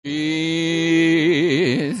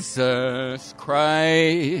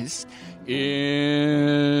Christ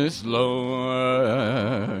is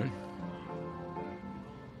Lord.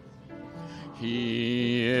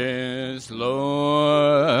 He is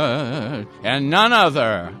Lord, and none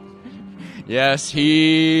other. Yes,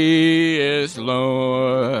 He is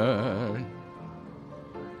Lord.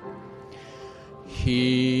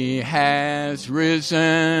 He has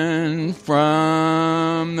risen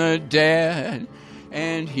from the dead,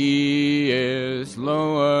 and He is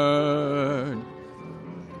Lord.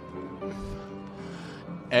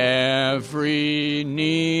 Every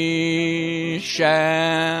knee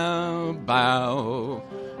shall bow,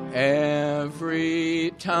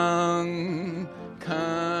 every tongue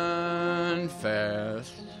confess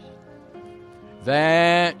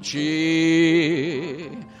that Jesus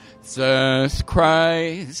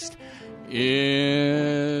Christ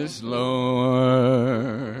is Lord.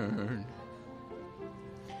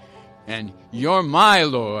 And you're my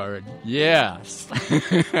Lord, yes.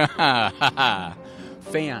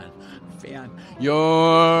 Fan.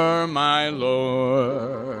 You're my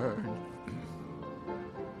Lord.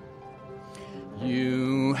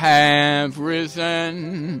 You have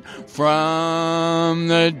risen from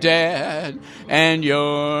the dead, and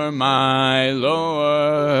you're my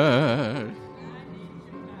Lord.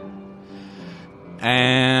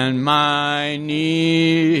 And my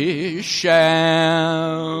knees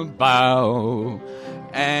shall bow,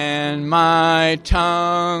 and my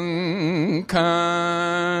tongue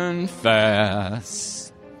confess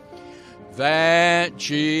that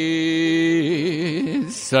Jesus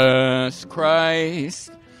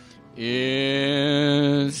Christ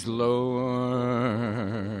is Lord.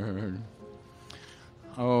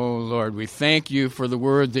 Oh, Lord, we thank you for the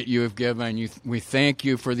word that you have given. We thank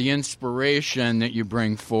you for the inspiration that you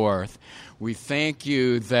bring forth. We thank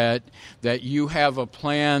you that you have a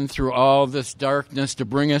plan through all this darkness to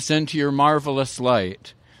bring us into your marvelous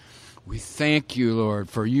light. We thank you, Lord,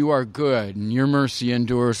 for you are good and your mercy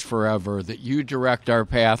endures forever, that you direct our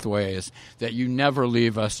pathways, that you never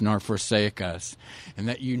leave us nor forsake us, and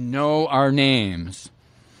that you know our names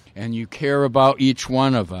and you care about each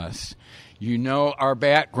one of us. You know our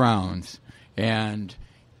backgrounds, and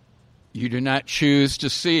you do not choose to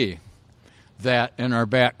see that in our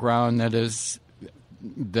background that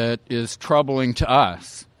is troubling to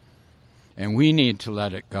us, and we need to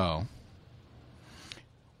let it go.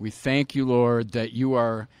 We thank you, Lord, that you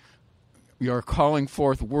are calling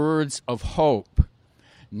forth words of hope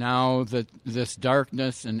now that this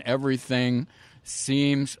darkness and everything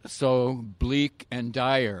seems so bleak and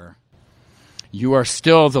dire. You are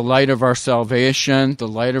still the light of our salvation, the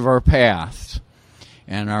light of our path,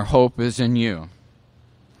 and our hope is in you.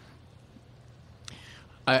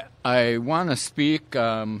 I want to speak.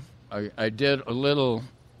 I did a little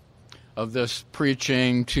of this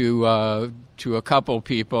preaching to a couple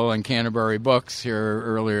people in Canterbury Books here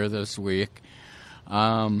earlier this week.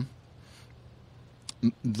 The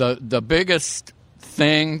biggest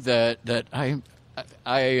thing that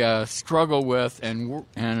I struggle with and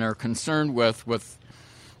are concerned with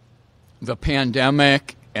the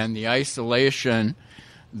pandemic and the isolation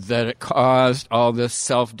that it caused, all this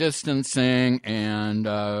self-distancing and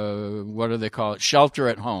what do they call it? Shelter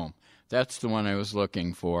at home. That's the one I was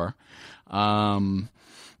looking for. The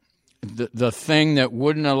thing that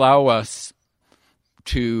wouldn't allow us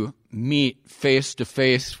to meet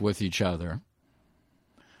face-to-face with each other.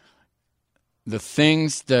 The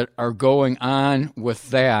things that are going on with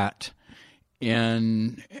that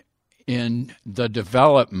in the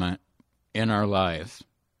development in our lives.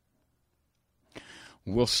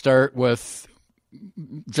 We'll start with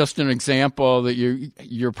just an example that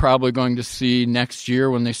you're probably going to see next year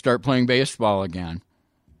when they start playing baseball again.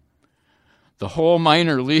 The whole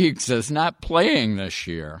minor leagues is not playing this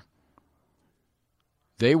year.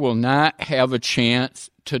 They will not have a chance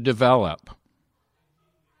to develop.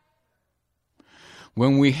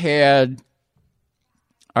 When we had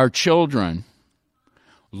our children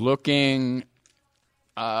looking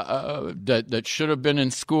that should have been in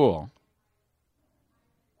school,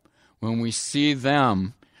 when we see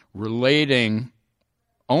them relating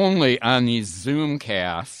only on these Zoom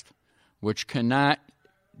casts, which cannot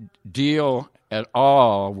deal at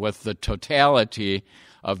all with the totality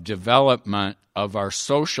of development of our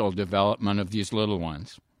social development of these little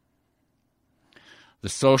ones. The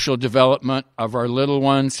social development of our little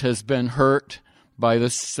ones has been hurt by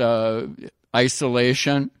this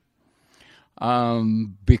isolation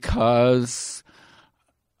because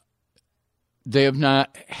they have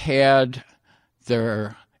not had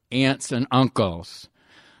their aunts and uncles,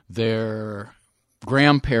 their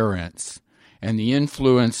grandparents, and the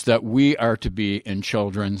influence that we are to be in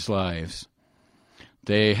children's lives.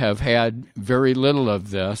 They have had very little of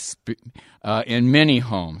this in many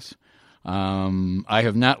homes. I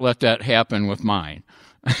have not let that happen with mine.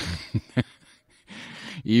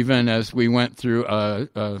 Even as we went through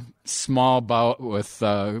a small bout with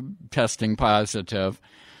testing positive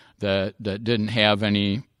that didn't have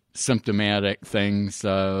any symptomatic things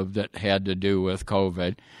that had to do with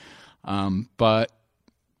COVID. But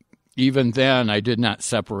even then, I did not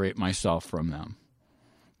separate myself from them.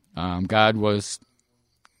 God was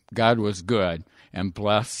good and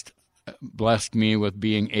blessed me with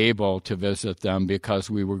being able to visit them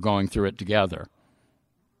because we were going through it together.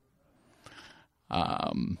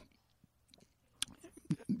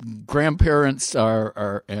 Grandparents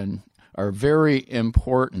are very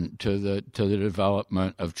important to the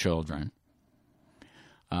development of children.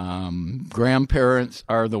 Grandparents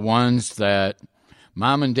are the ones that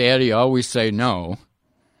mom and daddy always say no,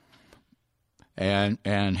 and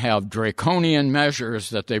have draconian measures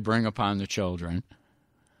that they bring upon the children.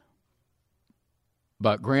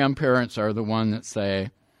 But grandparents are the one that say,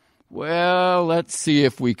 well, let's see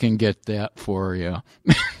if we can get that for you.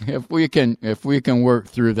 if we can work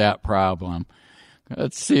through that problem.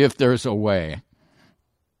 Let's see if there's a way.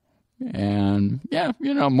 And yeah,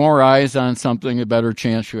 more eyes on something, a better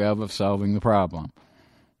chance you have of solving the problem.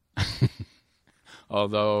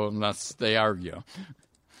 Although, unless they argue.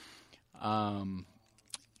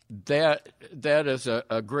 That is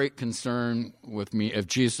a great concern with me if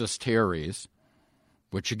Jesus tarries.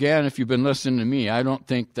 Which, again, if you've been listening to me, I don't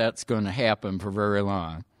think that's going to happen for very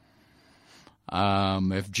long.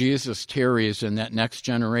 If Jesus tarries and that next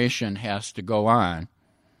generation has to go on,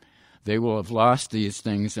 they will have lost these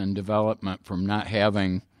things in development from not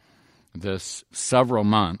having this several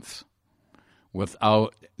months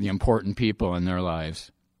without the important people in their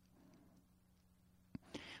lives,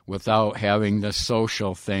 without having the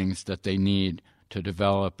social things that they need to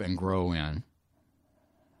develop and grow in.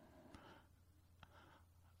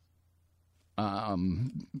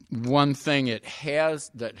 One thing that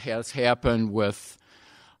has happened with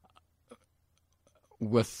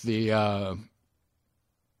the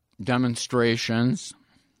demonstrations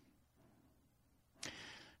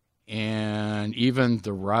and even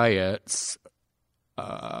the riots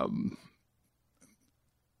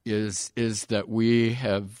is that we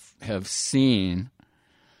have seen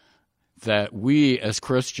that we as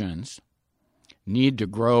Christians need to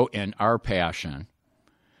grow in our passion.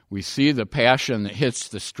 We see the passion that hits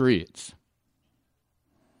the streets.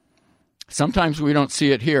 Sometimes we don't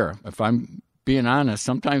see it here. If I'm being honest,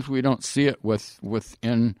 sometimes we don't see it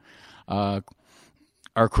within our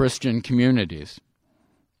Christian communities.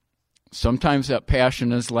 Sometimes that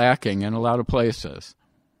passion is lacking in a lot of places.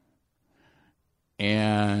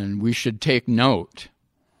 And we should take note.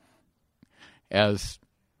 As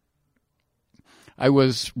I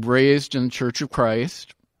was raised in the Church of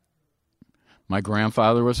Christ, my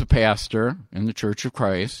grandfather was a pastor in the Church of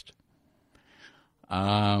Christ.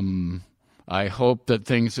 I hope that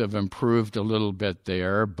things have improved a little bit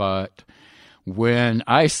there, but when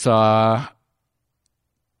I saw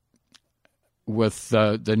with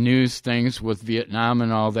the news things with Vietnam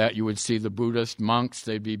and all that, you would see the Buddhist monks,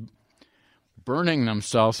 they'd be burning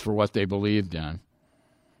themselves for what they believed in.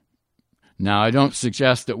 Now, I don't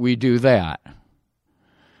suggest that we do that.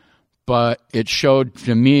 But it showed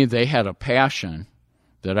to me they had a passion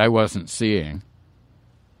that I wasn't seeing.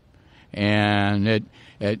 And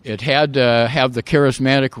it had to have the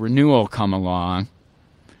charismatic renewal come along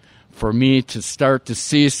for me to start to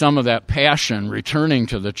see some of that passion returning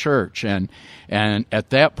to the church. And at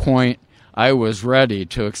that point, I was ready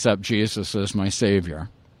to accept Jesus as my Savior.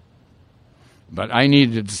 But I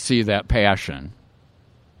needed to see that passion.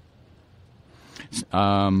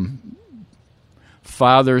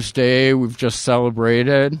 Father's Day we've just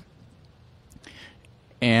celebrated,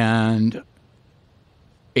 and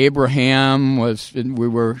we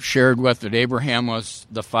were shared with that Abraham was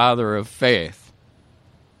the father of faith.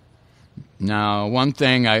 Now, one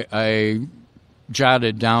thing I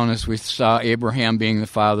jotted down as we saw Abraham being the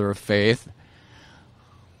father of faith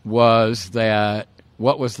was that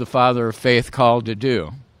what was the father of faith called to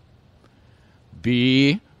do?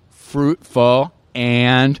 Be fruitful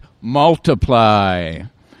and multiply.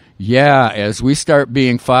 Yeah, as we start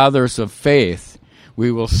being fathers of faith,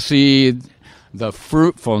 we will see the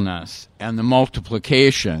fruitfulness and the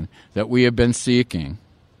multiplication that we have been seeking.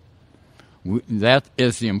 That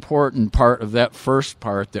is the important part of that first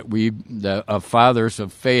part that of fathers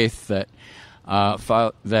of faith that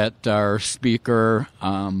our speaker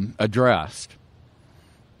addressed.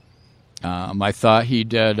 I thought he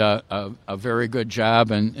did a very good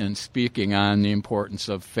job in speaking on the importance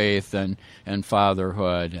of faith and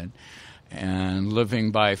fatherhood and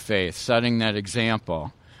living by faith, setting that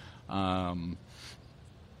example. At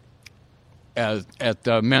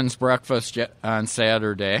the men's breakfast on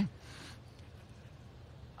Saturday,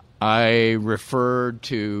 I referred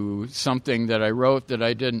to something that I wrote that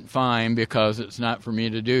I didn't find because it's not for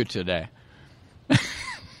me to do today.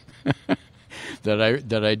 that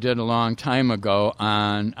I did a long time ago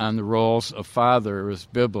on the roles of fathers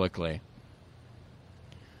biblically.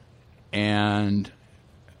 And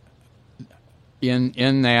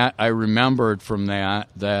in that, I remembered from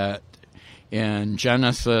that in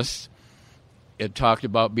Genesis, it talked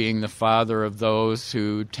about being the father of those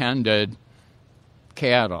who tended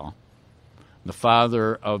cattle, the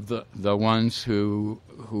father of the ones who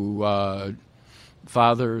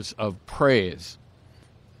fathers of praise,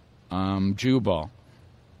 Jubal,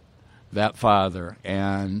 that father,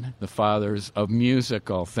 and the fathers of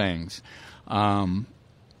musical things.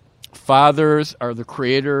 Fathers are the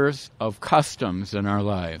creators of customs in our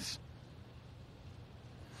lives.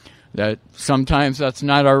 That sometimes that's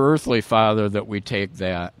not our earthly father that we take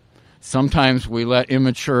that. Sometimes we let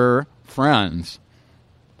immature friends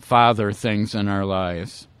father things in our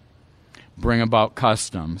lives, bring about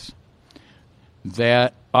customs.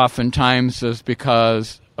 That oftentimes is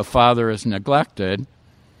because a father is neglected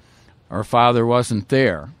or a father wasn't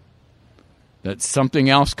there. That something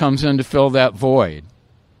else comes in to fill that void.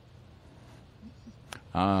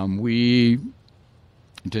 We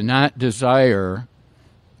do not desire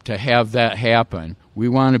to have that happen. We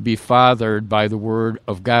want to be fathered by the Word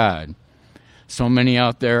of God. So many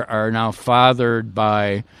out there are now fathered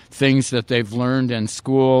by things that they've learned in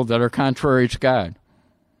school that are contrary to God.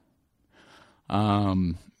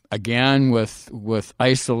 Again, with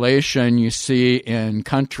isolation, you see in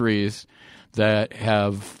countries that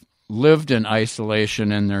have lived in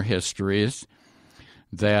isolation in their histories,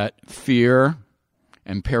 that fear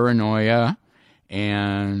and paranoia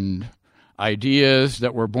and ideas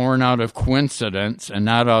that were born out of coincidence and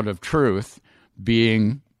not out of truth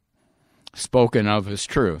being spoken of as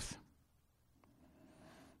truth.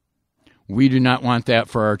 We do not want that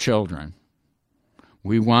for our children.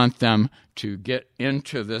 We want them to get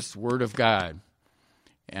into this Word of God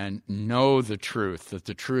and know the truth, that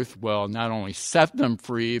the truth will not only set them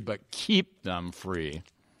free, but keep them free.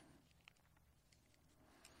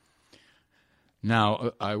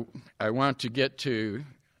 Now, I want to get to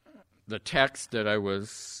the text that I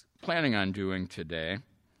was planning on doing today,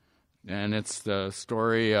 and it's the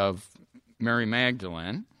story of Mary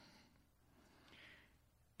Magdalene.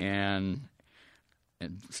 And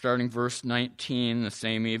starting verse 19, the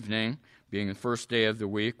same evening, being the first day of the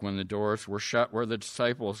week, when the doors were shut where the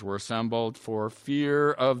disciples were assembled for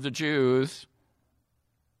fear of the Jews.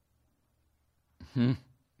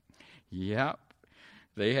 Yep.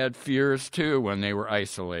 They had fears too when they were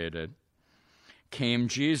isolated. Came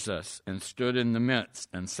Jesus and stood in the midst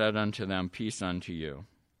and said unto them, Peace unto you.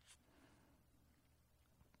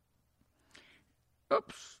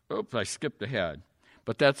 Oops, I skipped ahead.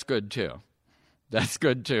 But that's good too. That's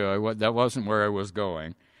good too. That wasn't where I was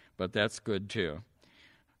going, but that's good too.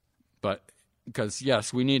 But because,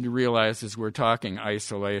 yes, we need to realize as we're talking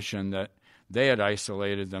isolation that they had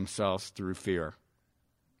isolated themselves through fear.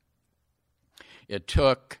 It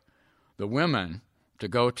took the women to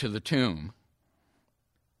go to the tomb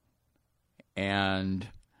and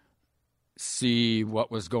see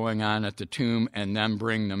what was going on at the tomb and then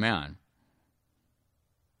bring them in.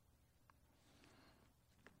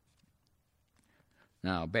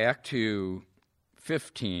 Now, back to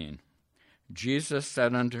 15. Jesus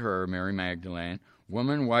said unto her, Mary Magdalene,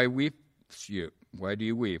 Woman, why weeps you? Why do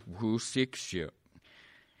you weep? Who seeks you?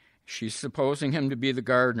 She, supposing him to be the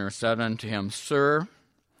gardener, said unto him, Sir,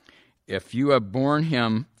 if you have borne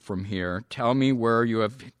him from here, tell me where you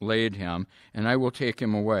have laid him, and I will take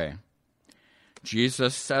him away.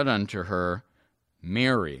 Jesus said unto her,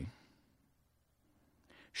 Mary.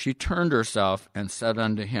 She turned herself and said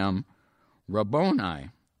unto him, Rabboni,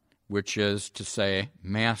 which is to say,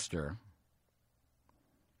 Master.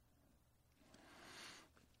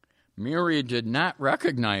 Mary did not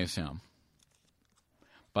recognize him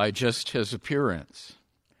by just his appearance.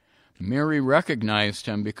 Mary recognized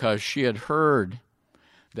him because she had heard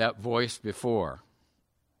that voice before.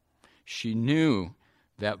 She knew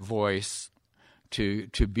that voice to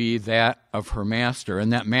be that of her master,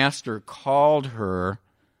 and that master called her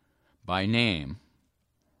by name.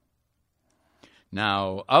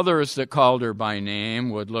 Now, others that called her by name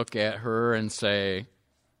would look at her and say,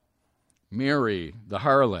 Mary, the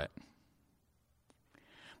harlot.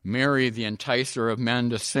 Mary, the enticer of men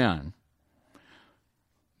to sin.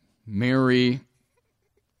 Mary,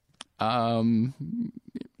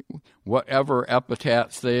 whatever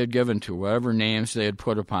epithets they had given to, whatever names they had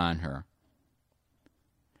put upon her.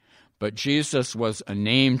 But Jesus was a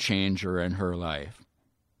name changer in her life.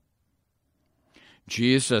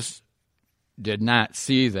 Jesus did not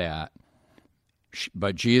see that,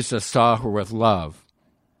 but Jesus saw her with love.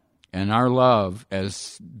 And our love,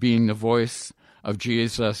 as being the voice of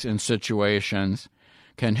Jesus in situations,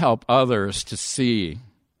 can help others to see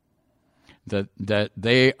that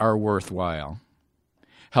they are worthwhile.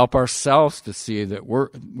 Help ourselves to see that we're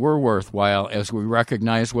worthwhile as we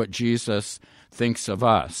recognize what Jesus thinks of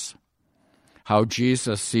us, how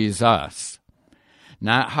Jesus sees us,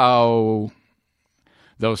 not how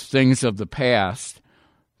those things of the past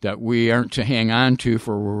that we aren't to hang on to,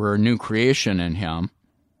 for we're a new creation in Him.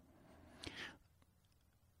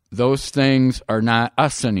 Those things are not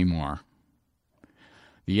us anymore.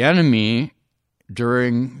 The enemy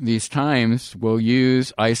during these times will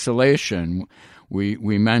use isolation. We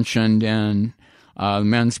mentioned in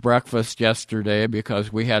men's breakfast yesterday,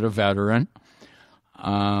 because we had a veteran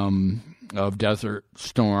of Desert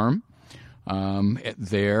Storm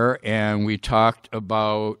there, and we talked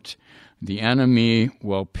about the enemy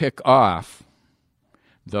will pick off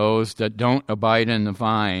those that don't abide in the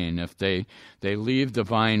vine if they leave the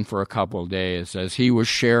vine for a couple days. As he was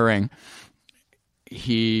sharing,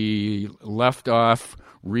 he left off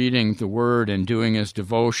reading the Word and doing his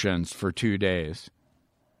devotions for 2 days.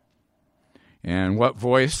 And what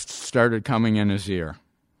voice started coming in his ear?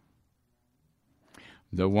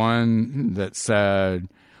 The one that said,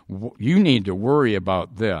 you need to worry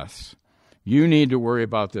about this. You need to worry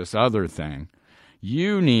about this other thing.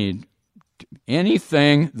 You need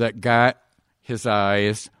anything that got his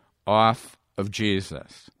eyes off of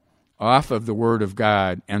Jesus, off of the Word of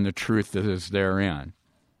God and the truth that is therein,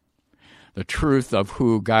 the truth of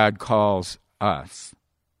who God calls us.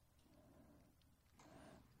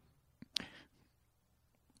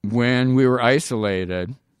 When we were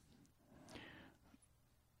isolated,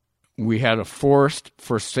 we had a forced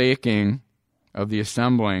forsaking of the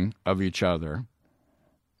assembling of each other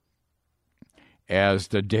as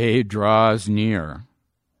the day draws near.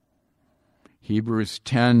 Hebrews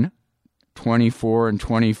 10:24 and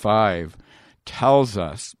 25 tells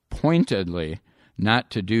us pointedly not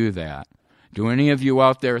to do that. Do any of you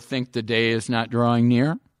out there think the day is not drawing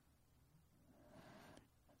near?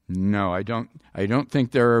 No, I don't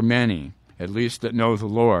think there are many, at least that know the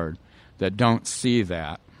Lord, that don't see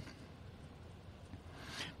that.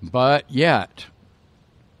 But yet,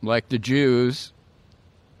 like the Jews,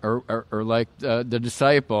 or like the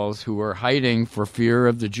disciples who were hiding for fear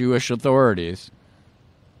of the Jewish authorities,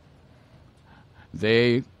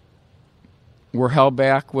 they were held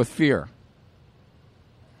back with fear.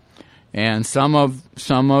 And some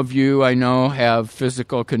of you, I know, have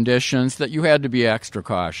physical conditions that you had to be extra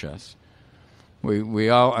cautious. We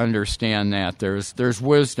all understand that. There's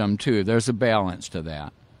wisdom too. There's a balance to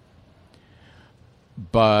that.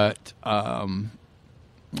 But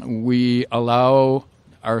we allow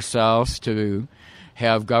ourselves to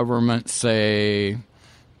have government say,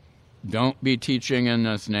 don't be teaching in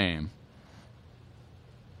this name.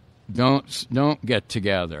 Don't get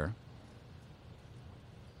together.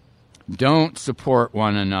 Don't support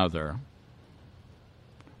one another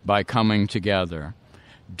by coming together.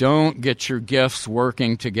 Don't get your gifts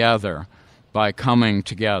working together by coming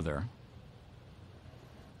together.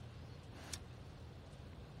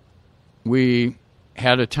 We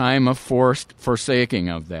had a time of forced forsaking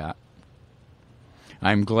of that.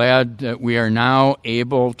 I'm glad that we are now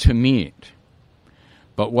able to meet.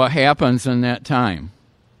 But what happens in that time?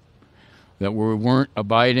 That we weren't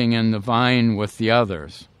abiding in the vine with the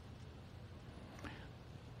others.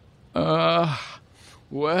 Well,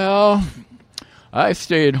 I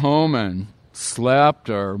stayed home and slept,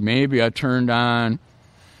 or maybe I turned on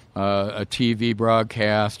a TV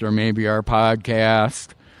broadcast, or maybe our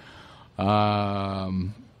podcast. So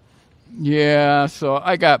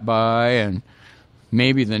I got by, and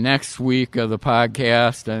maybe the next week of the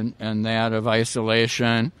podcast and that of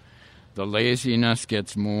isolation, the laziness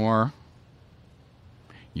gets more.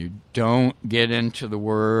 You don't get into the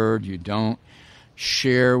Word. You don't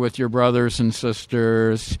share with your brothers and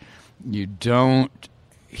sisters. You don't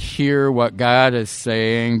hear what God is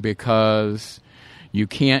saying because you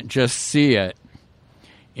can't just see it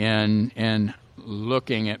in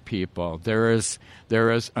looking at people. There is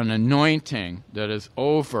an anointing that is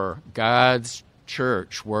over God's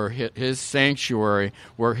church, where His sanctuary,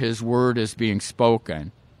 where His Word is being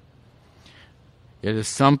spoken. It is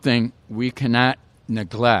something we cannot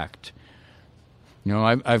neglect. You know,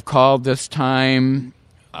 I've called this time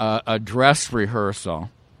a dress rehearsal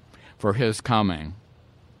for his coming.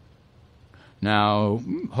 Now,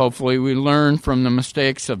 hopefully we learn from the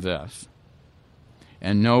mistakes of this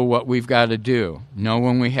and know what we've got to do, know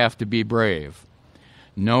when we have to be brave,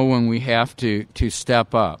 know when we have to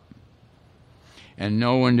step up, and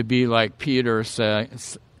know when to be like Peter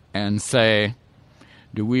and say,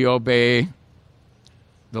 do we obey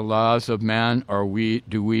the laws of men, or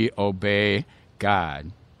do we obey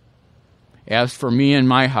God? As for me and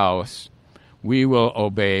my house, we will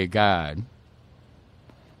obey God.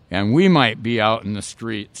 And we might be out in the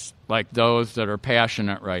streets like those that are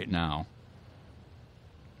passionate right now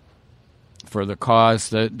for the cause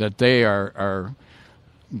that they are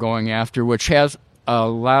going after, which has a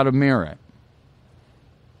lot of merit.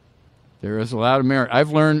 There is a lot of merit.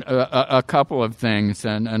 I've learned a couple of things,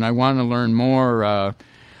 and I want to learn more. I'll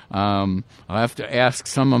have to ask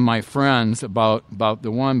some of my friends about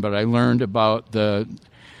the one, but I learned about the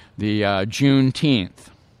Juneteenth,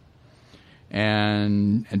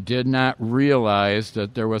 and did not realize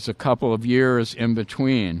that there was a couple of years in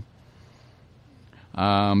between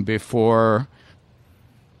before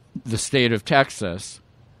the state of Texas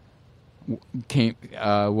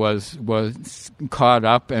was caught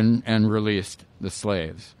up and released the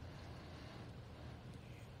slaves.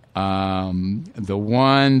 The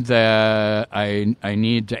one that I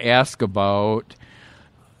need to ask about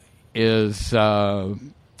is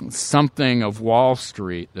something of Wall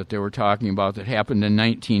Street that they were talking about that happened in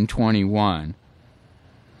 1921.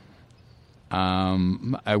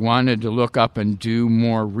 I wanted to look up and do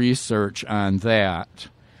more research on that.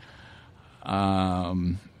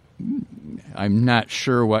 I'm not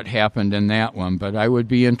sure what happened in that one, but I would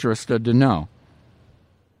be interested to know.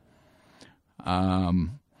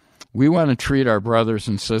 We want to treat our brothers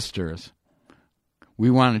and sisters. We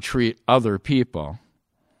want to treat other people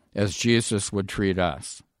as Jesus would treat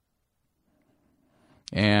us.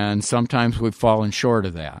 And sometimes we've fallen short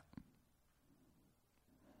of that.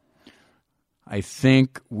 I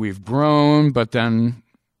think we've grown, but then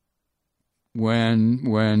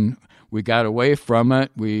when we got away from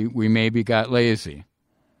it, we maybe got lazy.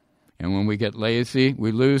 And when we get lazy,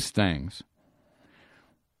 we lose things.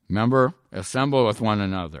 Remember, assemble with one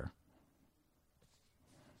another.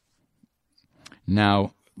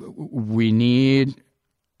 Now, we need,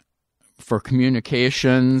 for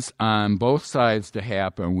communications on both sides to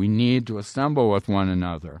happen, we need to assemble with one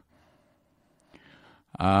another.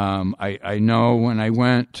 I know when I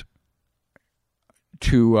went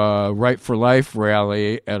to a Right for Life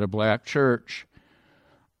rally at a black church,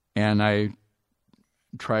 and I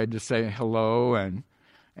tried to say hello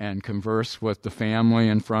and converse with the family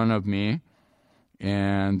in front of me,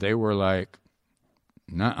 and they were like,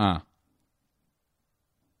 nuh-uh.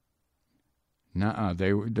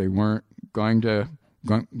 They weren't going to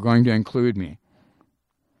include me.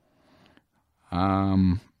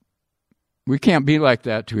 We can't be like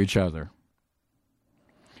that to each other.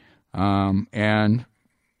 And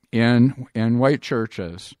in white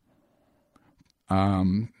churches,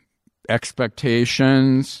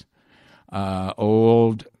 expectations,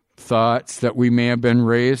 old thoughts that we may have been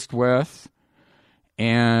raised with,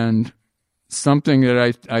 and something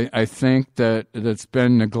that I think that's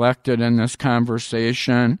been neglected in this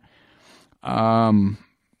conversation.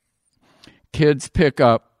 Kids pick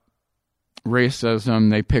up racism.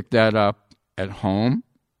 They pick that up at home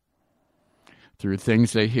through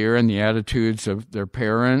things they hear and the attitudes of their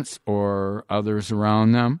parents or others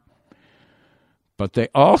around them. But they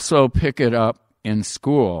also pick it up in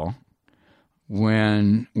school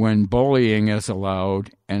when bullying is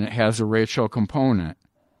allowed and it has a racial component.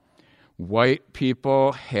 White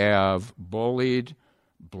people have bullied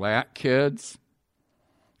black kids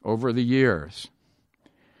over the years,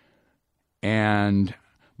 and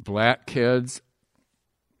black kids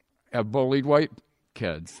have bullied white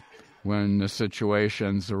kids when the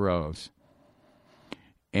situations arose.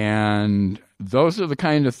 And those are the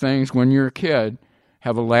kind of things, when you're a kid,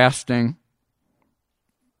 have a lasting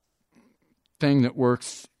thing that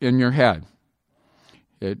works in your head.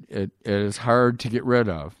 It is hard to get rid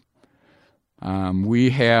of.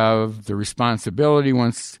 We have the responsibility,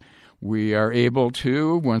 once we are able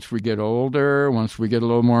to, once we get older, once we get a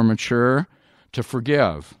little more mature, to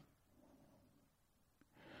forgive.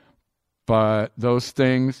 But those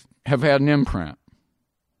things have had an imprint.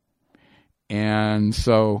 And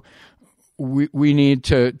so we need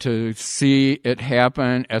to see it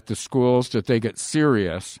happen at the schools, that they get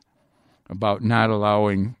serious about not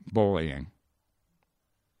allowing bullying.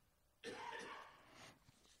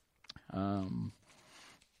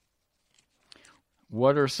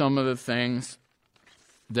 what are some of the things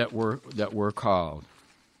that we're called?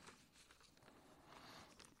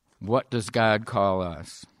 What does God call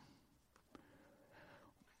us?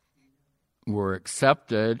 We're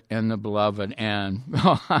accepted in the beloved, and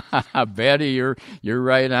Betty, you're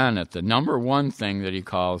right on it. The number one thing that he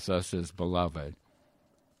calls us is beloved.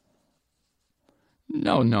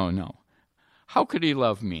 No. How could he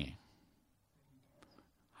love me?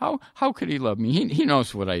 How could he love me? He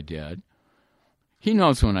knows what I did. He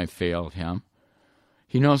knows when I failed him.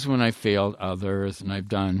 He knows when I failed others, and I've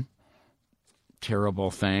done terrible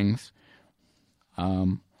things.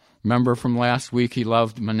 Remember from last week, he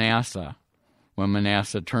loved Manasseh when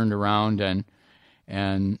Manasseh turned around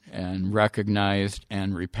and recognized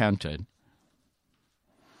and repented.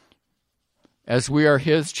 As we are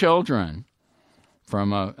his children,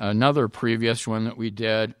 from another previous one that we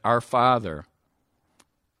did, Our Father,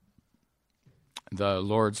 the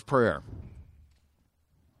Lord's Prayer.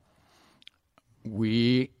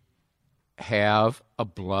 We have a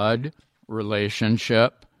blood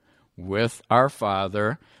relationship with our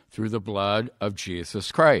Father through the blood of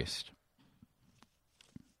Jesus Christ.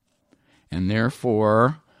 And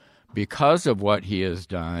therefore, because of what he has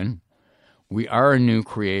done, we are a new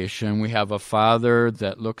creation. We have a Father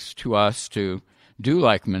that looks to us to do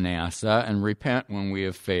like Manasseh and repent when we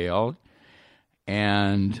have failed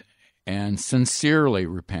and sincerely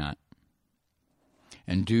repent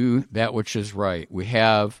and do that which is right. We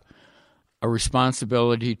have a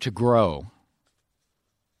responsibility to grow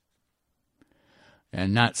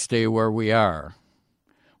and not stay where we are.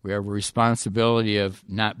 We have a responsibility of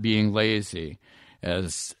not being lazy,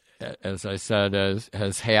 as I said, as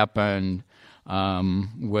has happened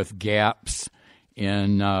with gaps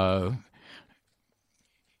in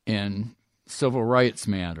civil rights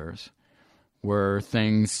matters, where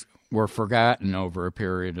things were forgotten over a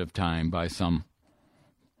period of time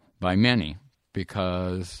by many,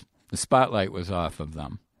 because the spotlight was off of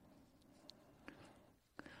them.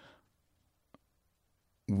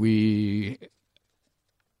 We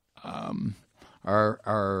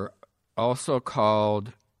are also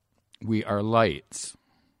called, we are lights.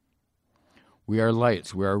 We are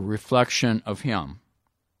lights. We are a reflection of him.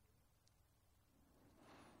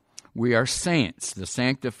 We are saints, the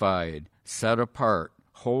sanctified, set apart,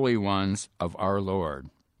 holy ones of our Lord.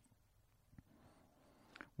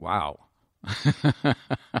 Wow.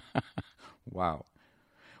 Wow.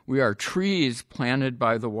 We are trees planted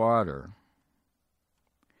by the water.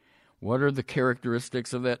 What are the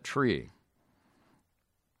characteristics of that tree?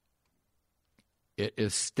 It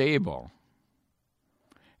is stable.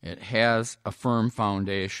 It has a firm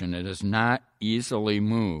foundation. It is not easily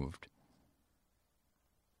moved.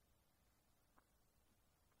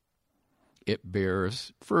 It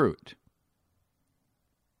bears fruit.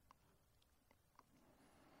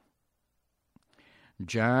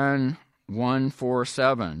 John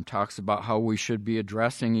 1:4-7 talks about how we should be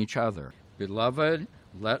addressing each other. Beloved,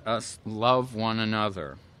 let us love one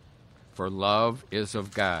another, for love is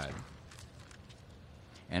of God.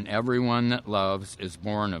 And everyone that loves is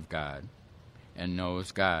born of God and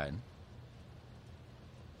knows God.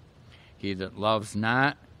 He that loves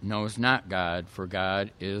not knows not God, for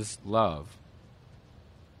God is love.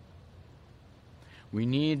 We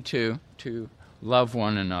need to love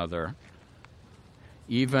one another,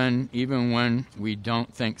 even when we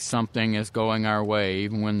don't think something is going our way,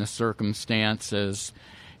 even when the circumstance is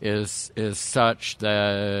such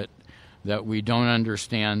that we don't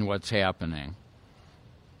understand what's happening.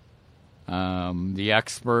 The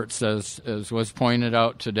experts, as was pointed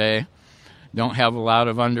out today, don't have a lot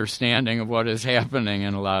of understanding of what is happening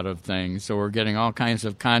in a lot of things, so we're getting all kinds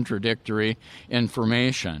of contradictory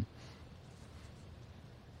information.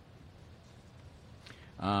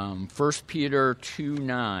 1 Peter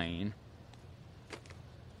 2:9,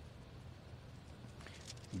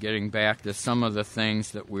 getting back to some of the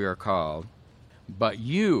things that we are called. But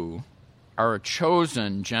you are a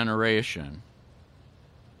chosen generation.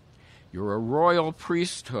 You're a royal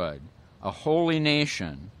priesthood, a holy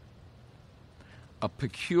nation, a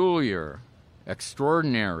peculiar,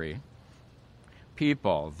 extraordinary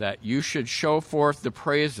people, that you should show forth the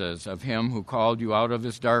praises of him who called you out of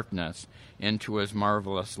his darkness into his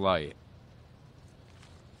marvelous light.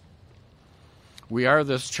 We are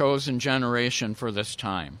this chosen generation for this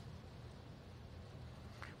time.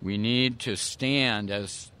 We need to stand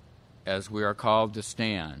as we are called to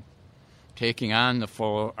stand, taking on the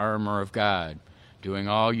full armor of God, doing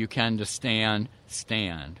all you can to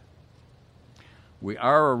stand. We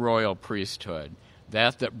are a royal priesthood,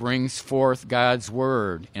 that brings forth God's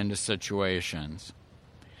word into situations,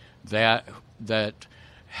 that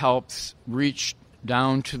helps reach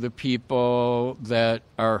down to the people that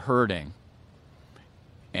are hurting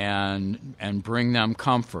and bring them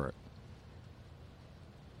comfort.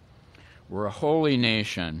 We're a holy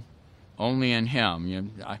nation only in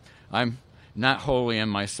Him. I'm not holy in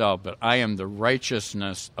myself, but I am the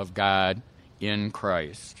righteousness of God in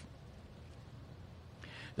Christ.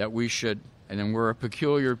 That we should, and then we're a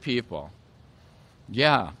peculiar people.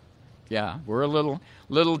 Yeah, we're a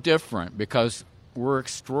little different because we're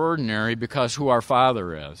extraordinary because who our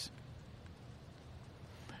Father is.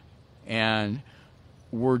 And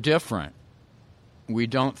we're different. We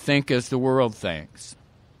don't think as the world thinks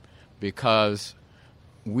because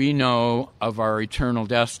we know of our eternal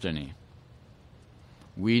destiny.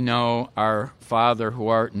 We know our Father who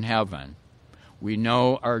art in heaven. We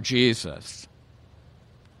know our Jesus.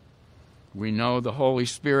 We know the Holy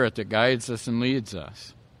Spirit that guides us and leads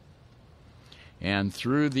us. And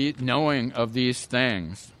through the knowing of these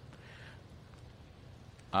things,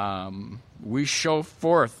 we show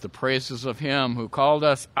forth the praises of Him who called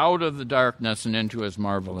us out of the darkness and into His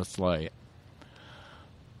marvelous light.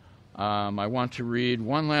 I want to read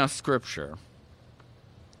one last scripture.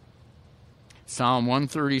 Psalm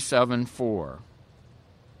 137:4.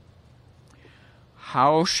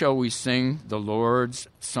 How shall we sing the Lord's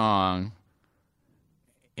song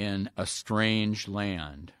in a strange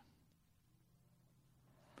land?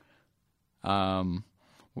 A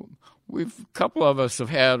couple of us have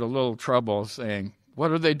had a little trouble saying, what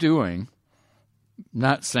are they doing?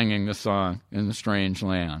 Not singing the song in the strange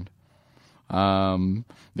land.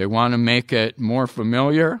 They want to make it more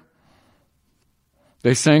familiar.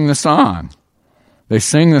 They sing the song. They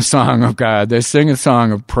sing the song of God. They sing a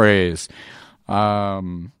song of praise.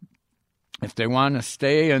 If they want to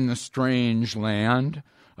stay in the strange land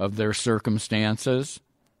of their circumstances,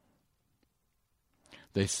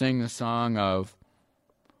 they sing the song of,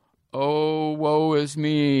 oh, woe is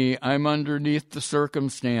me, I'm underneath the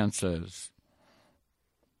circumstances.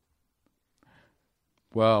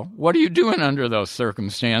 Well, what are you doing under those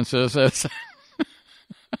circumstances? As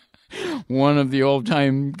one of the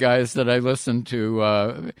old-time guys that I listened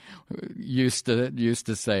to used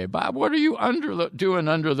to say, Bob, what are you doing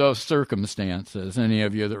under those circumstances? Any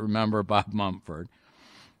of you that remember Bob Mumford?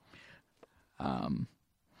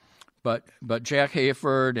 But Jack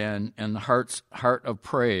Hayford and the Heart of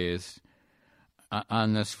Praise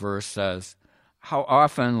on this verse says, how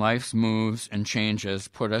often life's moves and changes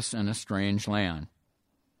put us in a strange land.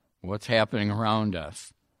 What's happening around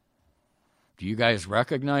us? Do you guys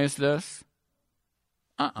recognize this?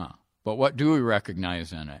 But what do we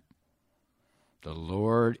recognize in it? The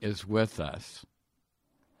Lord is with us.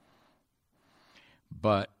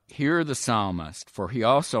 But hear the psalmist, for he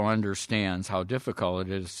also understands how difficult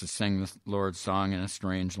it is to sing the Lord's song in a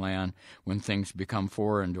strange land when things become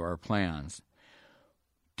foreign to our plans.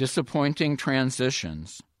 Disappointing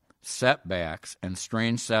transitions, setbacks, and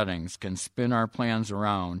strange settings can spin our plans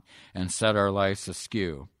around and set our lives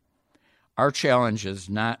askew. Our challenge is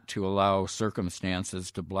not to allow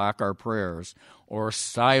circumstances to block our prayers or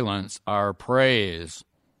silence our praise.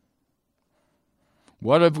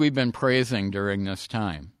 What have we been praising during this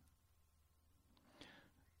time?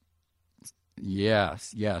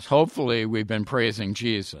 Yes. Hopefully we've been praising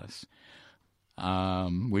Jesus.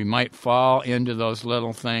 We might fall into those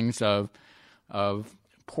little things of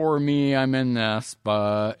poor me, I'm in this,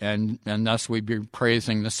 and thus we'd be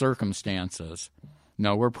praising the circumstances.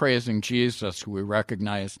 No, we're praising Jesus, who we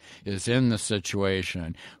recognize is in the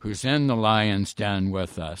situation, who's in the lion's den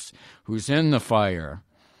with us, who's in the fire.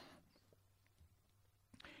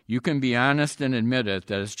 You can be honest and admit it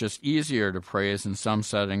that it's just easier to praise in some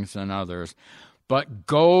settings than others. But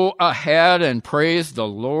go ahead and praise the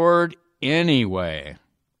Lord anyway.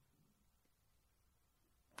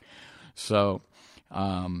 So,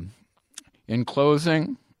 in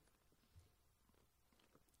closing,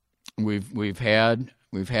 we've had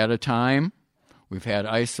a time, we've had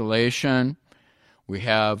isolation, we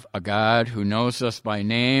have a God who knows us by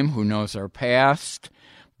name, who knows our past,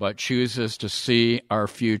 but chooses to see our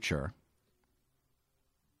future.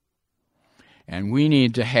 And we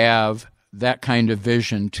need to have that kind of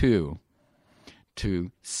vision too,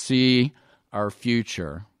 to see our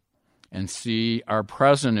future and see our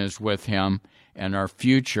present is with Him and our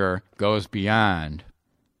future goes beyond.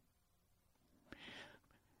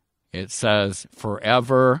 It says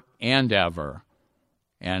forever and ever.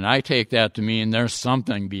 And I take that to mean there's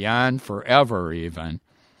something beyond forever even.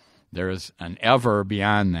 There's an ever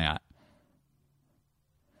beyond that.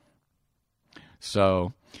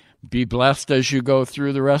 So be blessed as you go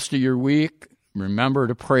through the rest of your week. Remember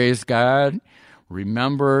to praise God.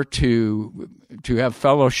 Remember to have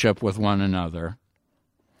fellowship with one another.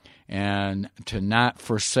 and to not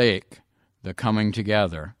forsake the coming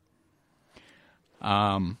together.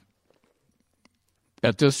 At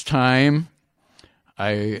this time,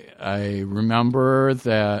 I remember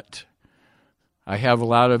that I have a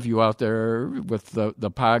lot of you out there with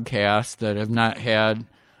the podcast that have not had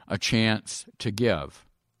a chance to give,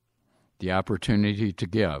 the opportunity to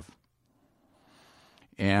give.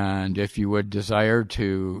 And if you would desire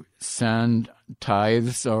to send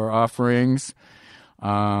tithes or offerings,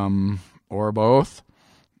 or both,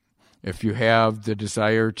 if you have the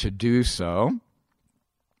desire to do so,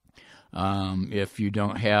 if you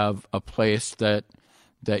don't have a place that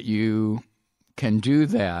you can do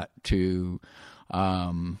that to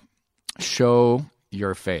show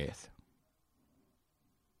your faith,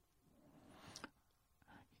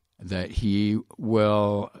 that He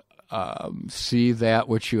will see that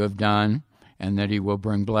which you have done, and that He will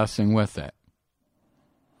bring blessing with it.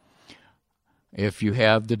 If you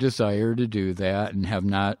have the desire to do that and have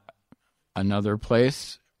not another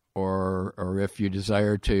place, or if you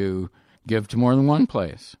desire to give to more than one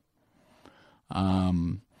place,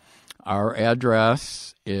 our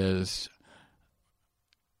address is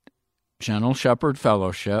Gentle Shepherd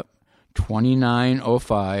Fellowship,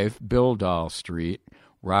 2905 Billdall Street,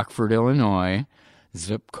 Rockford, Illinois,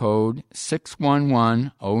 zip code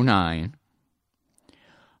 61109.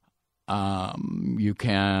 You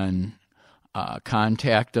can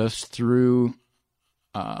contact us through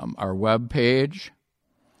our webpage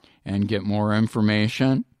and get more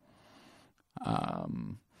information.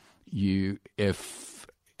 If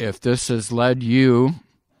this has led you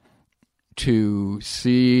to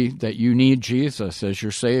see that you need Jesus as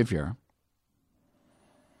your Savior,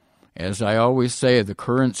 as I always say, the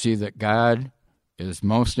currency that God is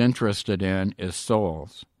most interested in is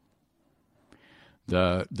souls.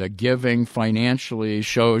 The giving financially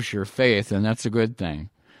shows your faith, and that's a good thing.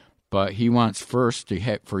 But He wants first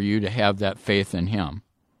for you to have that faith in Him,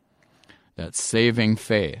 that saving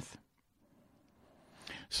faith.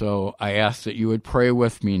 So I ask that you would pray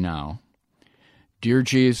with me now. Dear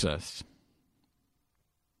Jesus,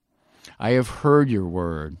 I have heard your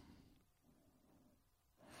word.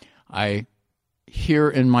 I hear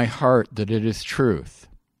in my heart that it is truth.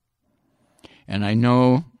 And I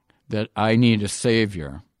know that I need a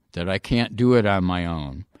Savior, that I can't do it on my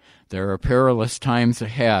own. There are perilous times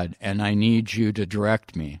ahead, and I need you to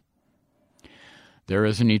direct me. There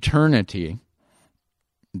is an eternity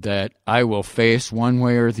that I will face one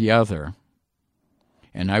way or the other,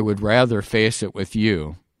 and I would rather face it with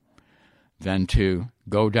you than to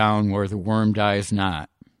go down where the worm dies not,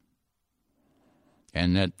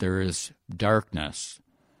 and that there is darkness,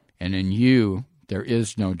 and in you there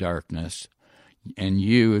is no darkness. In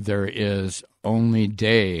you there is only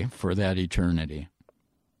day for that eternity.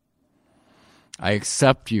 I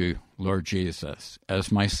accept you, Lord Jesus,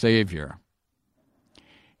 as my Savior,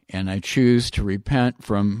 and I choose to repent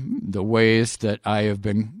from the ways that I have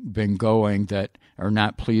been going that are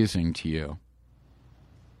not pleasing to you.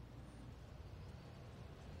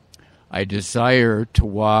 I desire to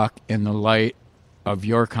walk in the light of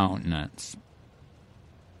your countenance.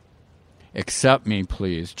 Accept me,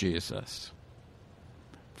 please, Jesus,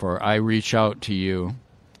 for I reach out to you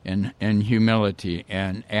in humility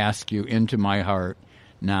and ask you into my heart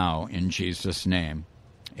now in Jesus' name.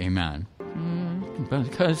 Amen.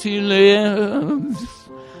 Because He lives,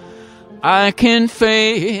 I can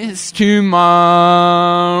face tomorrow.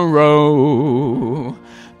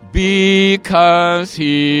 Because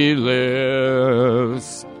He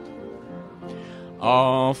lives,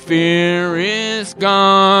 all fear is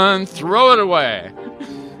gone. Throw it away.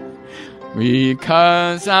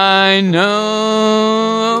 Because I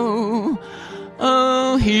know,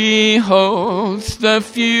 oh, He holds the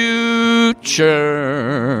future,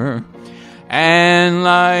 and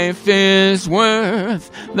life is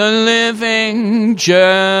worth the living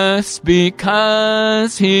just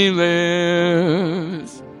because He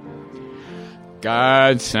lives.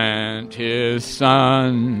 God sent His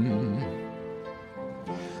Son.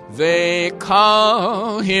 They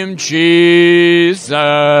call Him Jesus.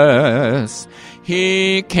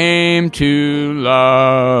 He came to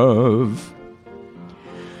love,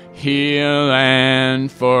 heal,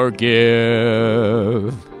 and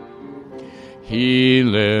forgive. He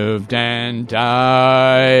lived and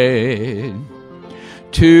died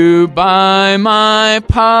to buy my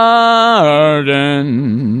pardon.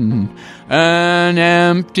 An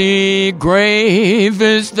empty grave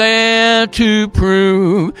is there to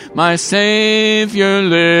prove my Savior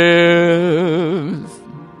lives.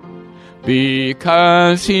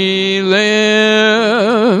 Because He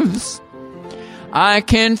lives, I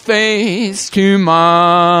can face tomorrow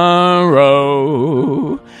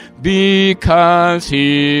because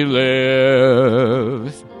he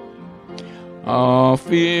lives. All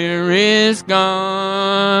fear is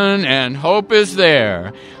gone and hope is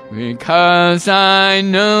there because I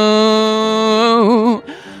know,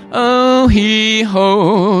 oh, he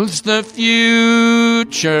holds the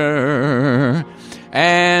future,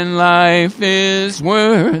 and life is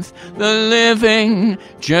worth the living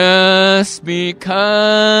just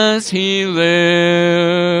because he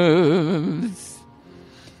lives.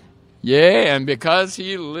 Yea, and because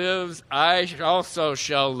he lives, I also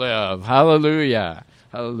shall live. Hallelujah.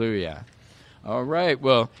 Hallelujah. All right,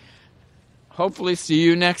 well, hopefully see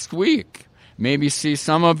you next week. Maybe see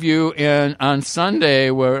some of you on Sunday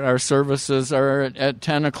where our services are at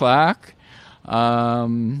 10 o'clock.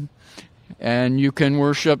 And you can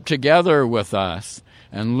worship together with us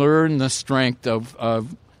and learn the strength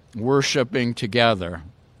of worshiping together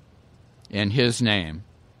in his name.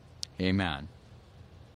 Amen.